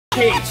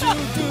Alex,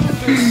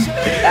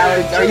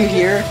 are you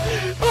here?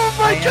 Oh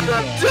my god,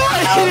 I'm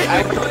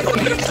dying!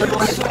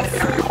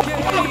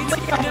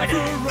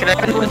 Can I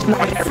everyone?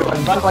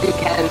 Run while you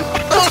can.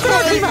 Oh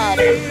my god!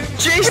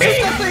 Jason,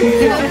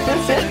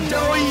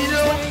 no, you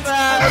don't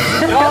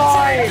matter!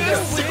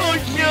 That's so good!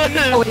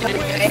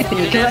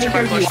 Anthony, kill any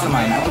character you want of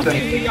mine. I won't do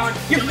anything.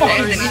 you're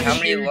fucking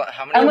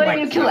How many? I'm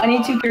letting you kill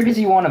any 2 characters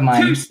you want of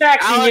mine. 2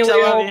 stacks, Alex, I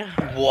love you.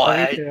 What?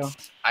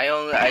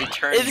 I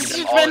turned. This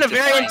has been a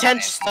very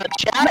intense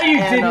chat. No, you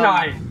did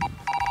not.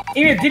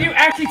 Ian, did you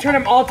actually turn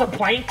them all to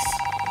planks?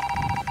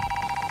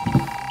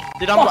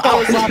 Dude, I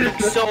was laughing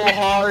so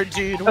hard,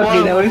 dude.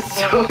 Okay, that was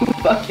so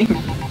fucking.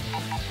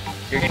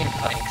 You're getting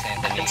planks, Anthony.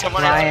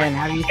 Ryan,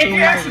 have you If seen you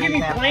my actually give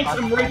me recap planks,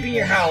 I'm raping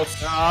your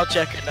house. I'll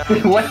check it out.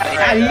 What?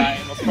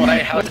 My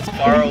house is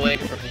far away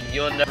from you.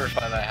 You'll never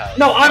find my house.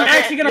 No, I'm Okay,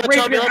 actually gonna you'll rape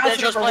tell me your let house. that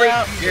just I'm play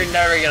gonna out? rape you. You're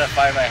never gonna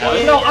find my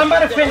house. No, I'm about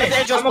to Let finish.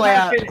 that just I'm play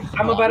about out. to finish.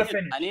 I'm about to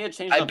finish. I need to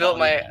change I the built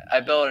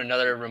volume.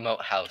 another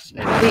remote house.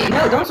 Wait,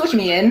 no, don't switch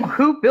me in.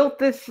 Who built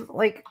this?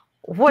 Like,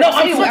 what? No,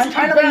 I'm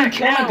trying to let you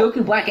kill my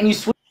Goku Black and you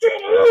switch.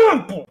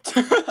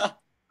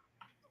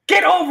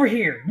 Get over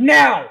here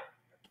now!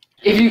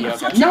 If you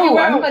no,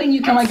 I'm out. letting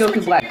you kill my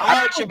Goku Black.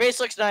 Alex, your base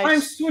looks nice.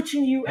 I'm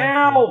switching you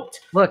out.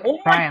 Look, Oh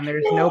my Ryan,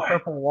 there's no God.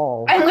 purple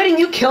walls. I'm letting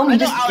you kill me. I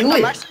know, Just Alex, do I'm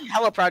it. actually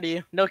hella proud of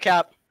you. No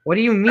cap. What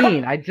do you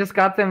mean? I just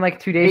got them like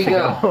 2 days There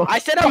you ago. I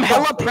said I'm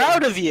hella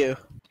proud of you.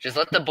 Just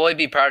let the boy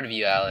be proud of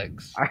you,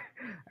 Alex.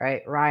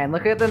 Alright, Ryan,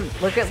 look at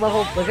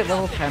level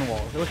 10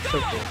 walls. It looks so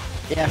cool.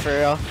 Yeah, for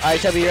real. Alright,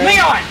 Toby, you ready?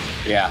 Leon!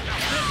 Yeah.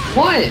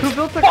 What? Who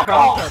built the Fuck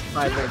cross off!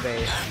 outside their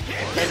base?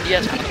 And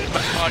yes, my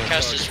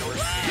podcast is yours.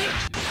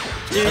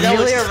 Dude, that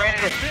was... Amelia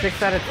rated it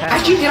 6 out of 10.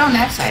 How'd you get on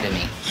that side of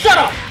me? Shut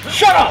up!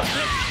 Shut up!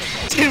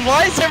 Dude,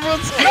 why is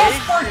everyone saying... No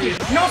Sparky!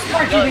 No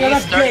Sparky, No,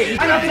 because that's gay!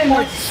 I'm not saying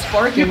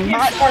Sparky.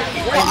 Not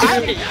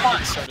Sparky!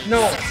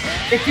 No.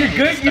 If you're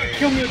good, you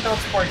kill me without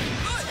Sparky.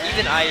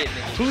 Even I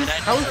admit. Whose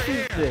house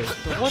is this?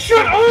 What?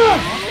 Shut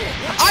up!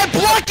 I'm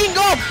blocking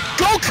up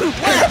Goku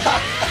Black!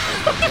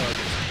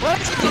 What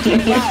is Goku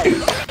Black?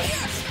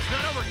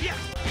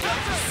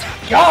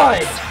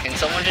 God! Can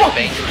someone just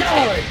bang your God.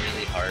 table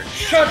really hard?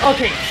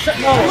 Okay,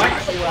 no,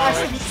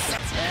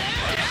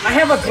 I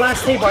have a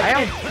glass table. I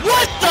have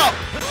What the?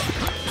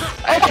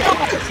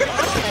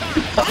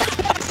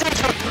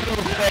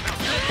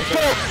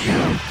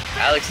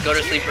 Alex, go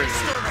to sleep or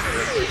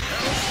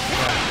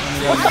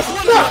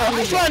I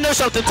just wanna know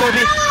something, Toby.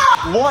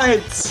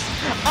 What?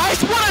 I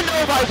just wanna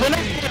know about when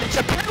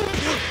apparently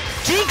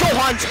King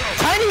Gohan's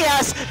tiny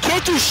ass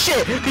can't do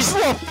shit. He's a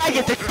little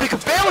faggot that can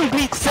barely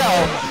beat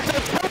Cell. So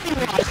tell me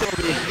why,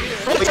 Toby.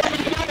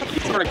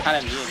 He's sort of kind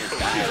of mean his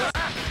dad.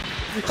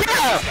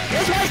 Yeah,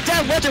 that's why his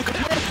dad left him because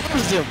no one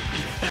loves him.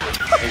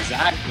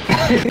 Exactly.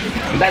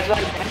 That's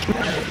why.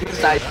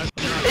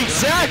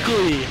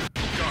 Exactly.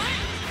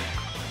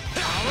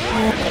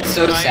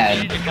 So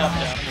sad.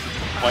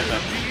 What the?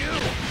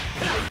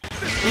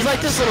 He's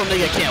like, this little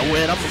nigga can't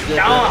win. I'm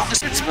gonna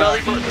Stop Its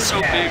belly button's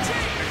so big.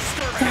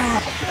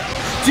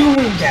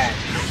 doing that.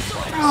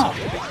 Stop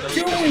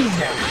doing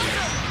that.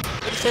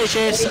 Say,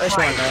 Chase, I just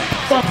wanna know.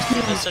 Fuck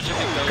you. It's such a big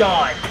belly.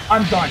 God,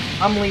 I'm done.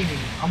 I'm leaving.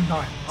 I'm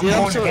done. I'm Dude, I'm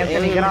going so to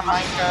Anthony, get on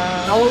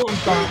Minecraft. No, I'm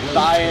done.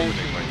 Dying.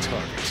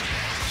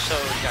 So,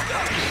 yeah.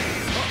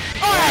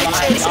 Alright,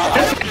 Chase.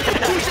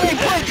 Keep saying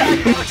play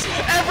Jackbox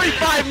every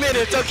 5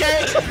 minutes, okay?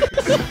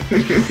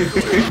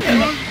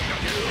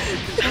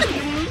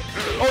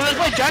 Oh, let's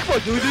play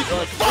Jackbox, dude.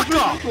 Fuck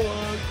off.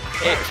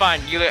 Hey,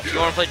 fine. You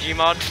wanna play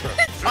Gmod?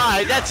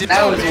 Alright, that's it.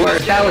 That was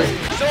worse. That was.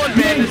 Someone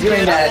You banned ain't this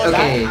doing man. that.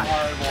 Okay.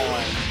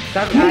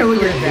 That's You know what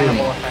actually you're a doing.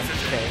 bannable offense,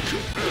 okay?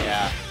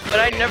 Yeah. But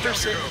I never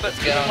said. But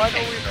get on why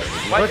don't we?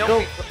 Why Look, don't go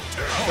we?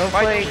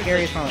 play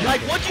Gary's phone.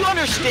 Like, what do you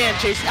understand,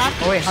 Chase?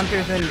 After Oh wait,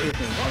 Hunter's in Disney.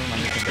 Never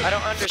mind. I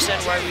don't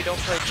understand why we don't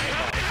play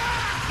Gmod.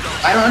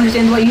 I don't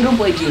understand why you don't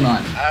play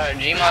Gmon.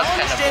 Gmod's I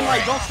kind understand why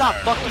of don't stop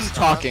fucking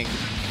talking.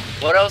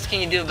 What else can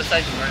you do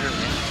besides murder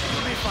me?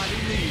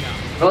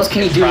 What else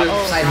can you do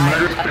besides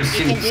murder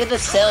pursuits? the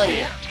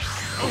silly.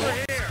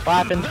 What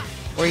happened?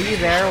 Were you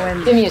there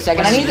when? Give me a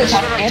second. I need to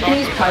talk.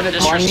 Anthony's private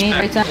calling me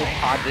right now.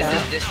 This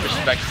is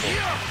disrespectful.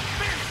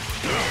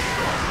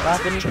 What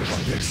happened?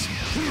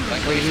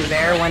 Were you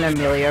there when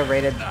Amelia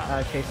rated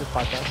Chase's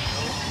podcast?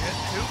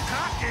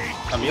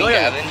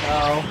 Amelia. Gavin?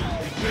 No.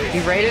 He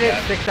rated it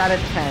 6 out of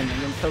 10,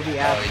 and then Toby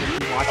asked if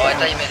he watched Oh, I it.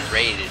 thought you meant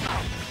rated.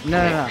 No.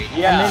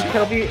 Yeah. And then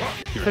Toby,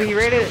 so he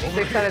rated it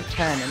 6 out of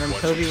 10, and then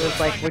Toby was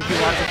like, would you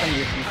watch this on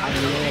YouTube? I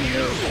mean,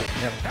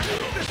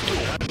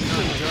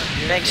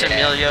 Thanks,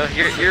 Emilio.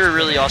 You're a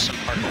really awesome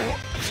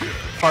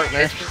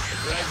partner.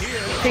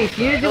 Chase,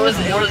 you It was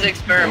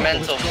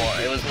experimental more.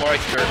 It was more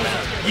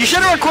experimental. You should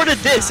have recorded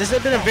this. This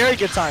has been a very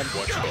good time.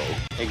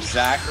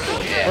 Exactly.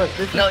 Yeah. Look,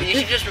 this No, is- you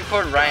should just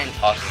record Ryan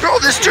talking. Bro,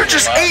 this dude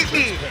just ate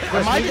me!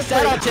 Am I just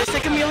that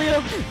autistic,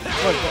 Emilio?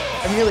 Look,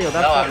 Emilio,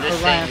 that's No, what I'm just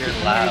for saying Ryan, you're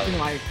for loud. anything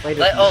like later.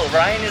 Like, oh,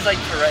 Ryan is like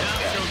Tourette's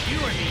guy.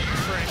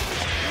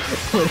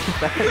 What is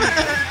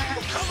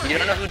that? You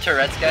don't know who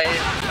Tourette's guy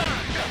is?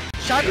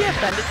 Should I be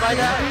offended by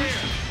that?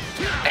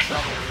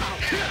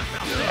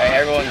 Alright,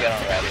 everyone get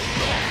on Rabbit.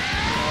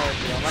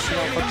 I'm not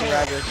gonna fuck the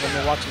rabbit when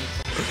we're watching.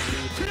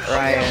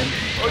 Ryan.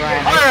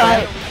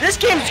 Alright, this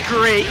game's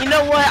great. You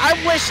know what? I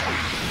wish.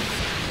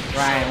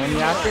 Ryan, when you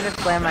asked me to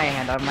slam my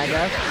hand on my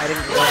desk, I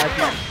didn't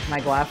realize my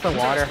glass of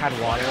water had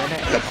water in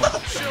it.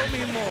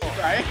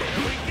 Right?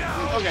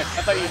 Okay,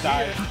 I thought you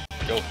died.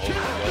 Go home, go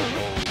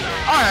home.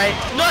 Alright,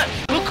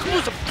 look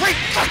who's a great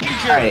fucking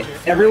character.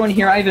 Alright, everyone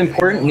here, I have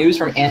important news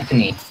from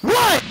Anthony.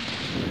 What?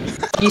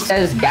 He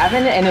says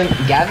Gavin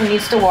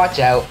needs to watch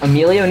out,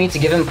 Emilio needs to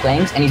give him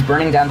planks, and he's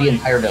burning down the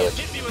entire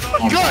village.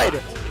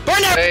 Good!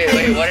 Burn everything!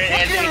 Wait, what did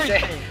Anthony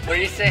say? What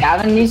did he say?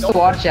 Gavin needs to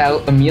watch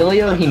out,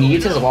 Emilio, he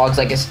needs his logs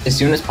like as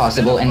soon as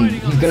possible, and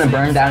he's gonna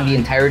burn down the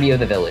entirety of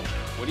the village.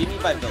 What do you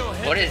mean by village?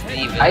 What is the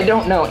village? I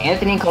don't know,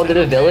 Anthony called it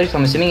a village, so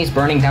I'm assuming he's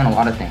burning down a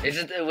lot of things. Is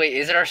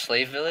it our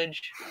slave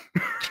village?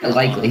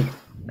 Likely.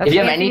 That's If you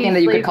have Anthony's anything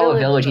that you could slave call a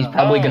village, he's though.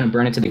 probably gonna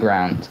burn it to the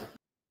ground.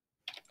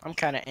 I'm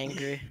kinda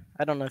angry.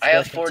 I don't know if I you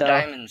have guys 4 can tell.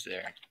 diamonds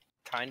there.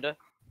 Kinda.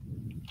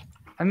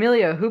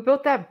 Amelia, who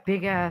built that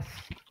big ass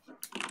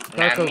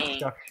Not Darko me.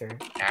 structure?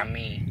 Not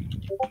me.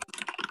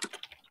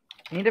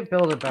 I need to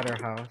build a better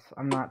house.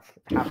 I'm not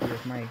happy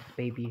with my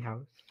baby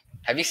house.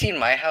 Have you seen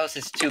my house?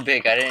 It's too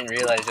big. I didn't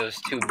realize it was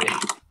too big.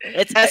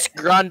 It's S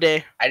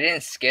Grande. I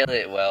didn't scale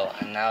it well,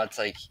 and now it's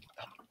like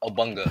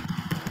Obunga.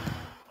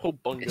 Oh,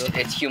 bunga.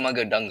 It's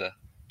Humunga Dunga.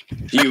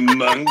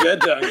 Humunga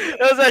dung.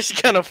 That was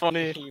actually kind of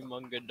funny.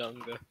 Humunga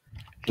dunga.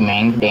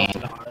 Dang, dang.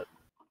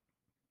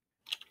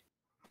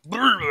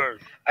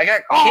 I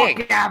got Oh,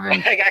 kicked.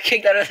 Gavin! I got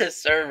kicked out of the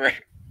server.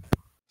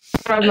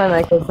 Sorry, my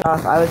mic was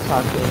off. I was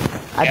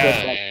talking.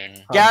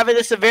 Gavin. Gavin,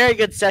 it's a very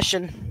good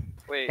session.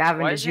 Wait,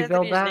 Gavin, why did is you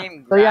build Anthony's that?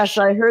 name So yeah, Grash?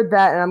 so I heard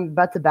that, and I'm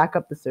about to back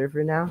up the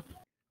server now.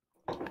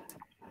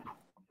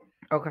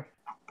 Okay.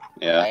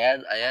 Yeah.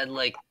 I had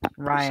like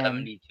Ryan,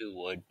 72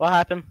 wood. What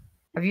happened?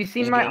 have you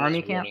seen This my game is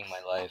army ruining camp?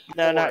 my life.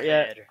 No, not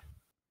yet.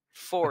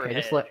 Forehead.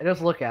 Okay,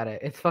 just look at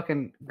it. It's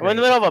fucking. We're in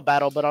the great. middle of a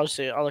battle, but I'll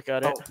see. I'll look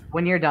at it. Oh,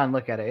 when you're done,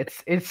 look at it.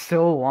 It's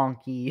so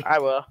wonky. I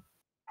will.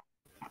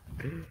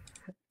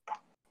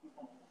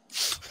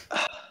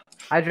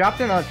 I dropped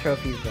another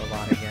trophies a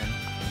lot again.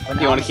 But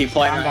You now wanna keep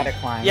playing, I'm right? about to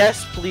climb.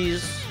 Yes,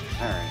 please.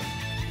 Alright.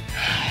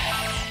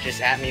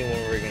 Just at me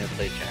when we're gonna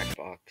play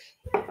Jackbox.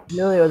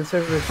 Emilio, the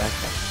server is back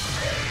up.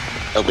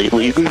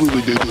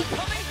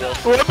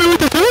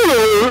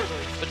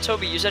 But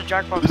Toby, you said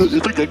Jackbox.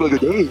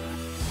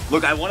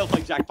 Look, I want to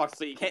play Jackbox,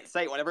 so you can't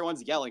say it when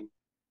everyone's yelling.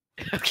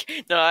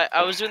 Okay, no,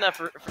 I was doing that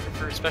for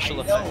special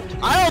effect.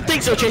 I don't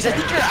think so, Chase. I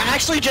think you're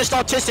actually just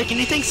autistic, and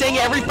you think saying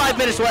it every 5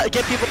 minutes will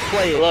get people to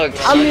play it. Look,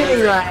 I'm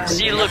muting Ryan.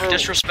 See, look,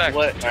 disrespect.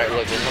 what? Alright,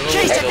 look. Remember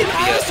Chase, I when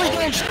can honestly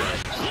Sophia get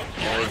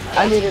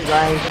I muted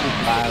Ryan to be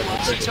loud.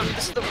 Look, Toby,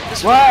 this is the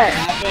What?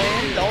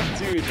 Don't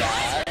do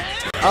that.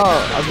 Oh,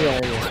 I'll be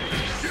right here.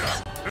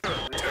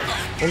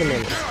 In a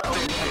minute.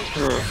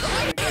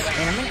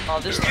 Oh,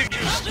 this dude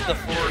just did the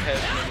forehead.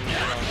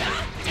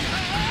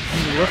 You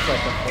look like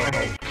a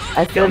forehead. I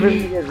still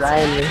muted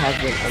Ryan. We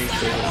have been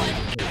unstable.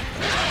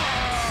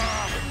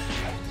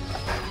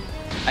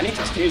 I need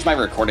to change my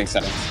recording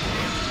settings.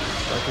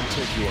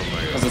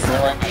 Because it's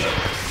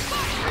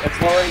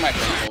lowering my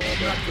frames a little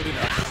bit.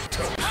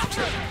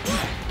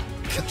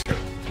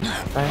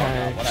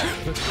 Bye.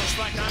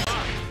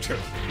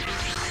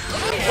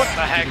 What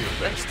the heck?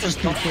 That's just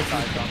Can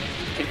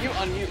you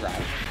unmute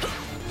Ryan?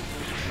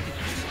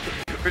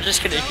 We're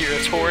just gonna hear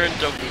a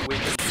torrent of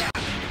wind.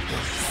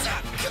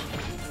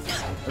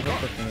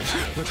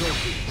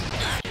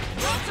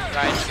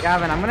 Right.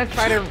 Gavin, I'm gonna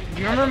try to.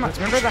 You remember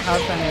the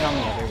house I made on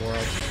the other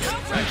world?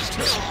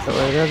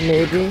 Sort of,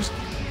 maybe.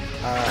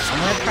 I'm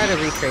gonna try to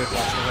recreate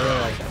that. I really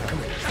like that.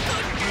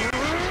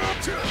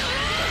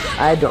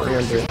 I don't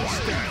remember.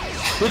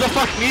 Who the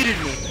fuck muted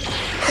me?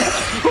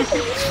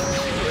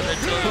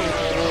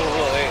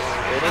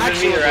 It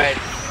wasn't me, right?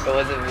 It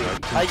wasn't me.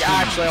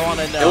 Actually, I want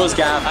to know. It was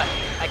Gav.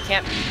 I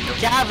can't.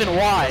 Gavin,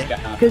 why?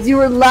 Because you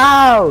were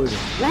loud!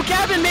 Well,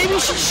 Gavin, maybe you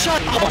should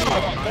shut up.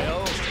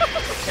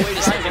 Wait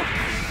a second.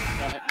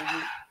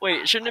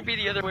 Wait, shouldn't it be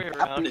the other way Gavin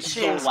around? is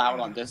so loud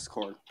on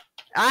Discord.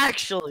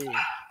 Actually.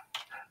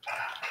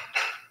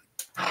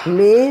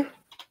 Me?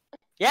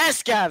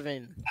 Yes,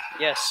 Gavin.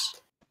 Yes.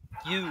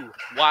 You.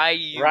 Why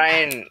you?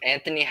 Ryan,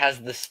 Anthony has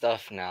the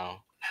stuff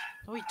now.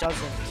 No, he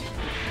doesn't.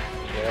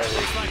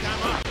 Whatever.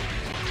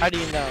 How do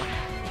you know?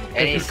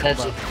 And he says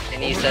it's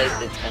empty.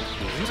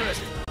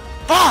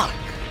 Fuck!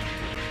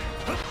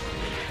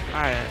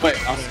 Alright. Wait,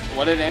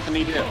 what did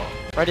Anthony do?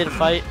 Ready to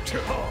fight?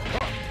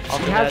 I'll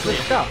He do has that. the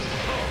stuff.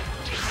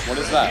 What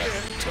is that?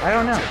 I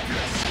don't know.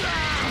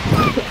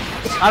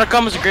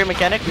 Autocom is a great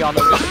mechanic, we all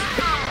know this.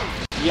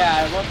 Yeah,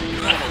 I love you.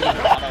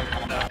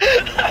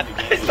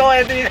 I stole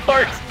Anthony's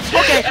horse!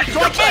 Okay, so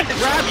I can't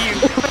grab you!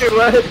 Wait,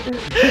 what?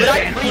 But I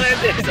I stole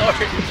Anthony's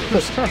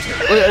horse!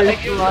 Wait, are I you gave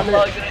still him on the it?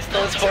 logs and I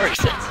stole his horse.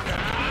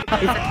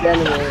 It's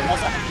January.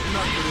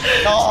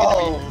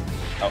 No!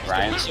 Oh,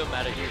 Ryan. I'm so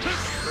mad at you.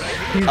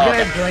 He's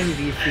gonna join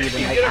VC He's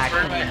then like gonna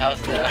burn my actually.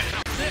 house down.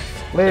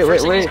 Wait,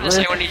 First wait, thing he's wait, gonna say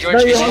wait. when he No,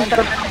 joins you VC. won't.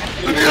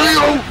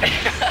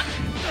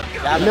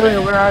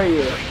 Amelia, where are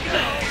you?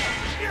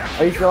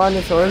 Are you still on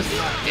this horse?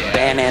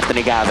 Ban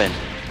Anthony Gavin.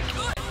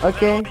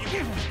 Okay.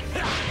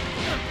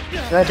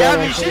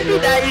 Gavin, you shouldn't be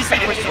that easy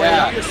for Sway.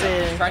 Yeah. I'm just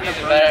saying. Trying to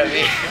burn Better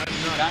be.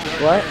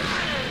 What?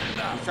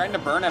 He's trying to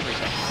burn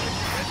everything.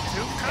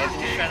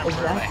 Anthony's trying to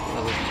burn my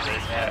food.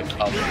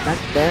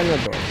 That's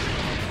bannable.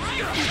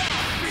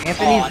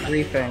 Anthony's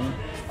briefing.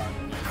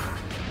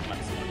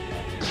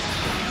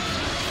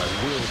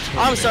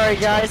 I'm sorry,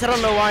 guys. I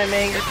don't know why I'm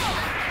angry.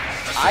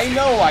 I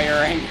know why you're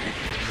angry.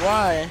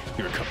 Why?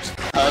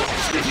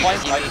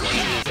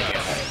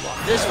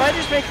 Does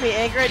fighters make me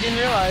angry? I didn't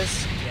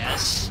realize.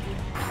 Yes.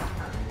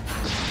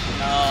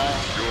 No.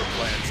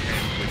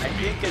 I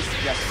think it's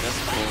just this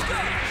cool.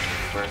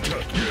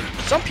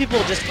 Some people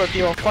just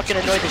fucking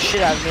annoy the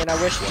shit out of me, and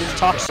I wish they didn't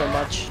talk so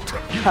much.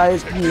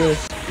 Guys, you.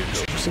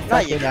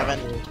 Not you, Gavin.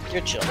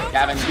 You're chill.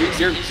 Gavin,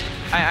 you're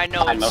I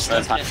know fine most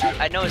of the time.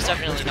 I know it's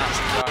definitely not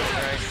Safari,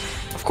 right?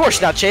 Of course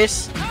not,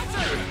 Chase.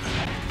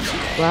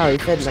 Wow, he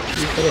said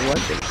it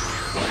wasn't.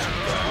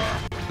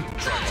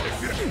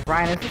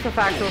 Ryan, is this a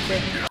factual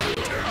thing?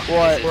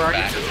 What?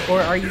 Or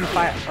are you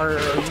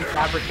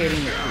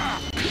fabricating the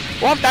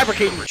truth? Well, I'm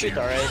fabricating the truth,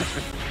 alright.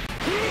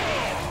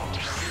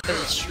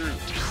 Because it's true.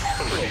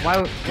 Why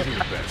would...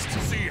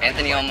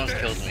 Anthony almost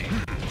killed me.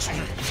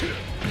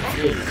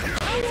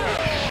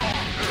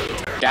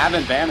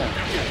 Gavin Banner.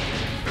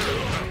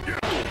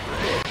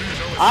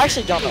 I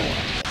actually don't know why.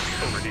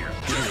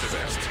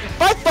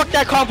 If I fuck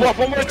that combo up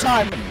one more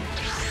time,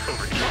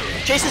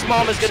 Chase's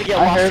mom is gonna get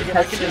I lost heard again.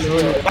 I can just do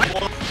it.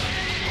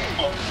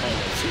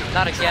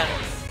 Not again.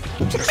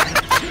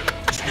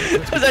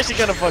 That's actually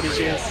kind of funny,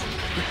 Chase.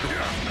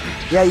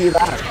 Yeah, you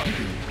laughed.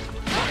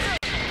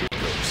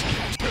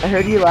 I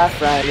heard you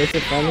laugh, Ryan. Is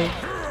it funny?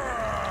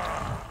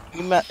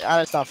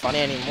 It's not funny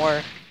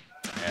anymore.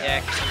 Yeah,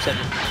 because you said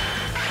it.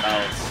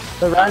 Oh.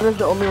 But Ryan was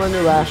the only one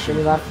who laughed, and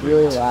he laughed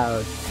really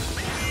loud.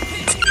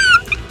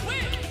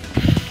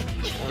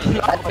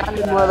 That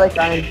sounded more like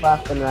Ryan's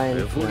laugh than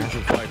Ryan's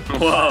laugh.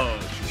 Whoa.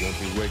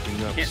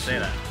 Can't say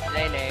that.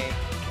 Nay, nay.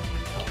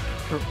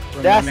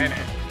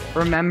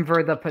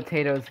 Remember the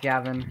potatoes,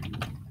 Gavin.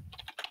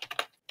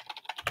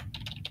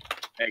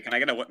 Hey, can I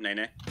get a whip,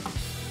 Nene?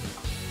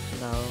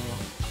 No.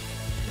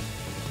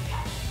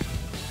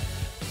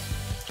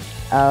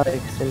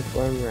 Alex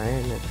informed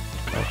Ryan that...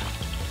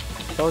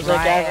 What was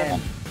that, Gavin?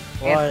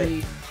 What?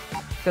 Anthony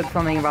said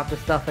something about the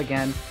stuff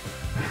again.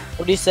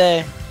 What do you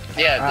say?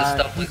 Yeah, the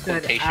stuff He with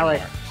said, quotation Alex.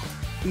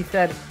 marks. He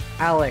said,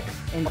 Alex,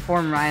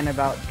 inform Ryan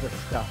about the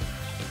stuff.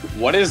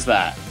 What is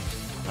that?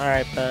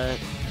 Alright, but...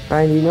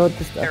 Ryan, do you know what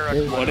this stuff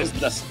is? What is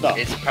the stuff?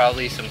 It's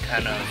probably some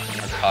kind of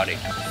narcotic.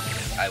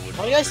 I would.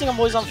 Why do you guys think I'm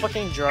always on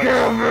fucking drugs?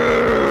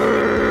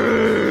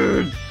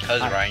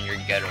 Cause Ryan, you're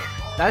ghetto.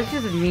 That's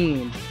just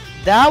mean.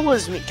 That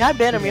was me. Can I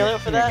ban Emilio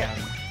for that?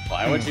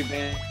 Why would you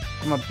ban?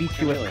 I'm gonna beat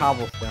you with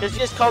cobblestone. Because you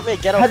just called me a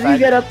ghetto How do you faggot.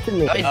 get up to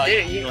me? I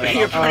didn't. You're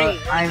putting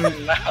I'm- words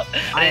in my mouth.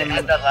 I didn't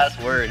add that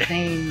last word.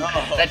 Saying,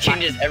 That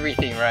changes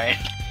everything, Ryan.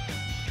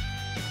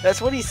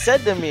 That's what he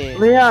said to me.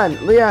 Leon!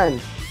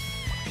 Leon's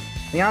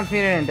muted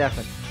and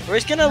deafened. We're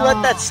just gonna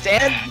let that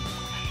stand?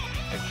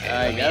 Okay,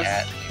 I let me guess.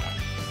 add.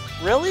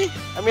 Really?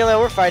 Emilio,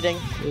 we're fighting.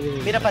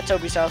 Meet up at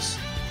Toby's house.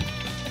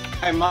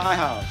 At my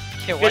house.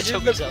 Okay, why Because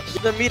Toby's house?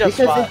 the meetup Because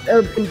spot. it's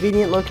a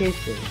convenient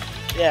location.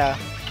 Yeah.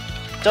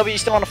 Toby, you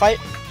still wanna fight?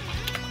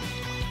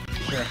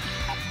 Sure.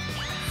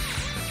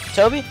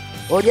 Toby?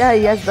 Well, yeah,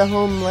 he has the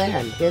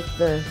homeland. He has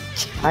the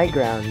high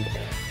ground.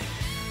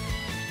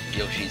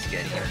 Yoshi's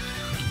getting here.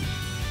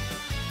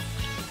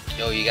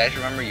 Yo, you guys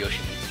remember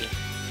Yoshimitsu?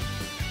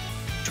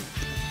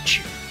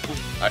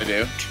 I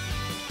do.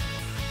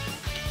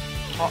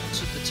 Top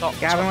to the top.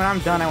 Gavin, when I'm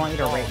done, I want you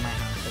to rate my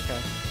house, okay?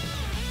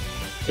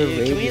 The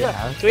Dude, can radio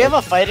house. we have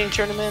a fighting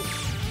tournament?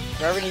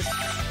 Wherever he's...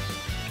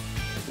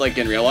 Like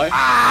in real life?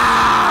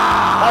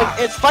 Like,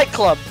 it's Fight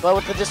Club, but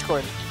with the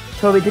Discord.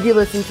 Toby, did you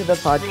listen to the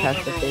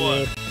podcast that they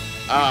made?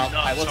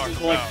 I listened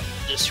to like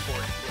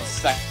Discord. the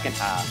second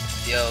half.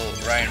 Yo,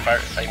 Ryan,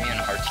 fight me in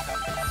Hearthstone.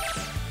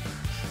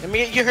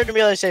 You heard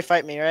Emilio say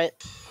fight me, right?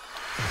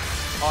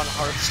 On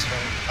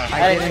Hearthstone.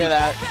 I didn't hear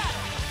that.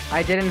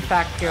 I did in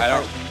fact hear I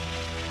don't- fighting.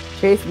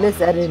 Chase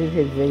misedited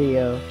his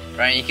video.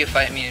 Ryan, you can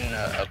fight me in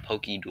a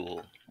Poke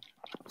Duel.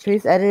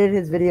 Chase edited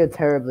his video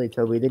terribly,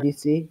 Toby. Did you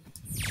see?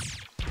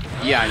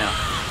 Yeah, I know.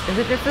 Is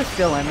it just a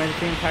still image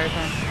the entire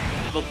time?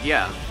 Well,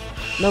 yeah.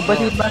 No, but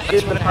he left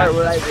in the part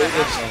where I rated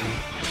him.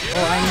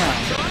 Oh, I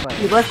know.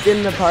 He left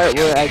in the part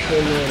where I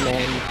came in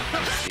and...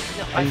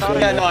 I thought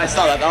Yeah, no, I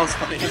saw that. That was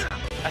funny.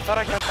 I thought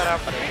I got that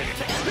out, but I didn't.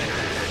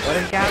 What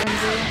did Gavin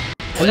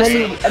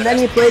do? And then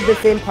he played the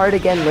same part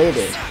again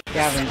later.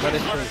 Gavin, what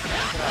is this?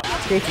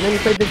 Chase, and then he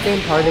played the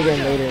same part again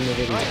later in the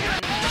video.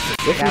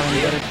 Gavin,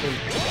 what is this?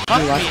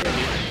 You watched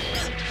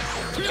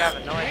it?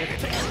 Gavin, no, I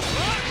didn't.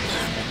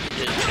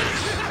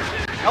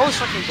 That was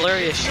fucking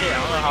blurry as shit. I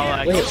don't know how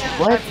I Wait,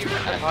 what?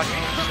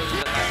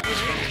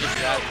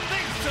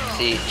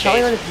 See, Tell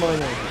me when Chase, it's morning.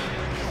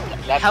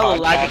 that Hella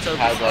podcast lag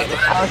has like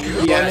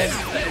Yeah,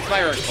 it's my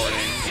recording.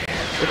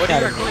 What are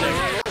you recording?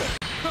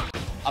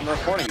 I'm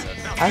recording this.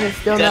 I can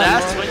still Dead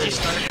not ass, know. when'd you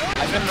start?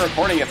 I've been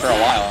recording it for a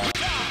while.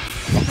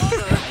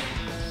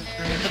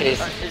 Chase.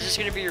 Is this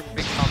gonna be your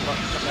big comeback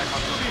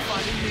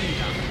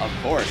on? Of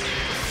course.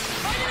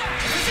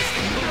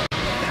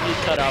 You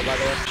cut out, by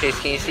the way. Chase,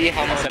 can you see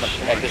how much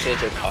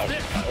episodes are caught?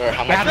 Or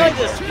how much I feel like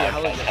this would be a podcast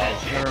hella has?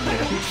 Never mind.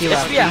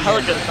 This would be a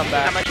hella good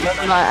comeback.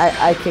 No,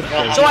 I kicked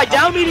him. So I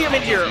down medium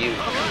into your.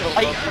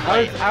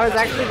 I was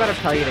actually about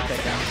to tell you to kick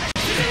him.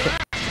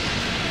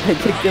 I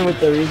kicked him with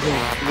the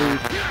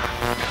reason.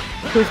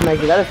 Who's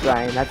Mikey? That is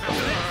Ryan. That's fine.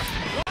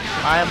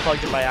 I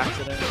unplugged it by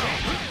accident.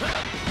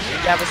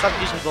 Yeah, but stop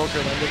using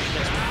vulgar language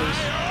against me, please.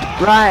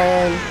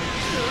 Ryan.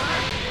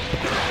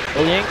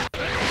 Bullying?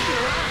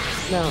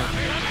 No.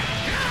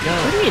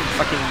 What do you mean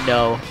fucking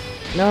no?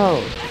 No.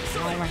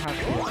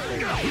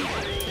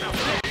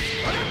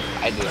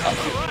 I do have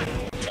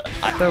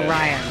So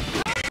Ryan.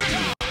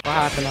 What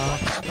happened?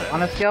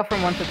 On a scale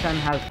from 1 to 10,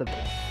 how's the...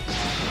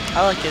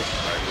 I like it.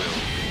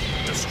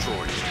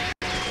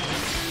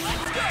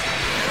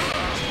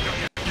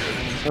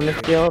 On a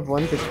scale of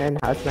 1 to 10,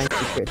 how's my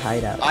secret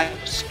hideout? I'm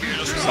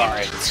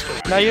sorry.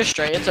 No, you're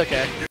straight. It's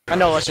okay. I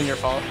know it wasn't your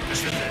fault.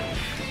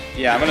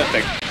 Yeah, I'm gonna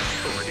fix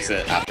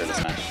it after this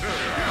match.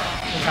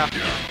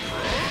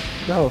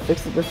 No,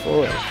 fix it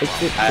before.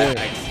 Fix it I first.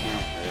 can't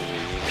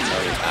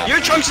really.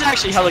 Your trunks is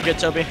actually hella good,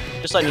 Toby.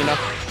 Just letting you know.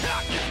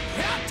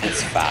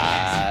 It's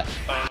fat.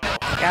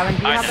 Gavin,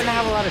 do you happen to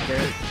have a lot of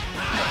dirt?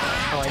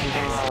 Oh, I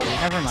do.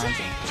 Never mind.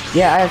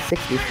 Yeah, I have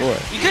 64.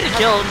 You could have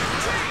killed.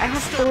 I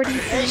have 43.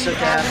 It's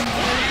okay.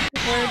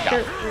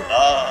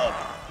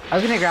 I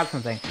was gonna grab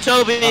something.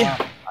 Toby,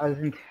 I was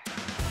in...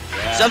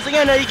 something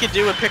I know you could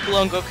do with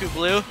Piccolo and Goku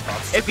Blue.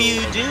 If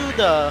you do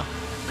the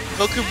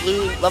Goku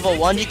Blue level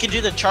 1, you can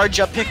do the charge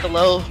up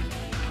Piccolo.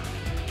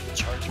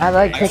 I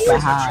like pick the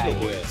high.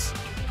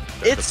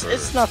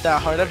 It's not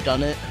that hard. I've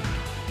done it.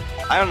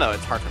 I don't know.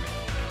 It's hard for me.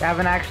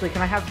 Gavin, actually,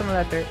 can I have some of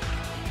that dirt?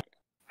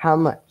 How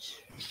much?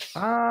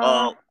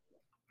 Oh,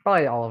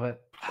 Probably all of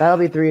it. That'll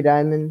be 3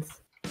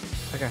 diamonds.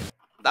 Okay.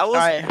 that was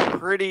Alright.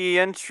 pretty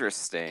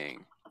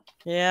interesting.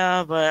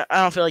 Yeah, but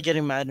I don't feel like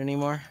getting mad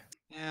anymore.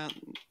 Yeah,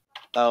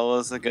 that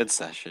was a good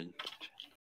session.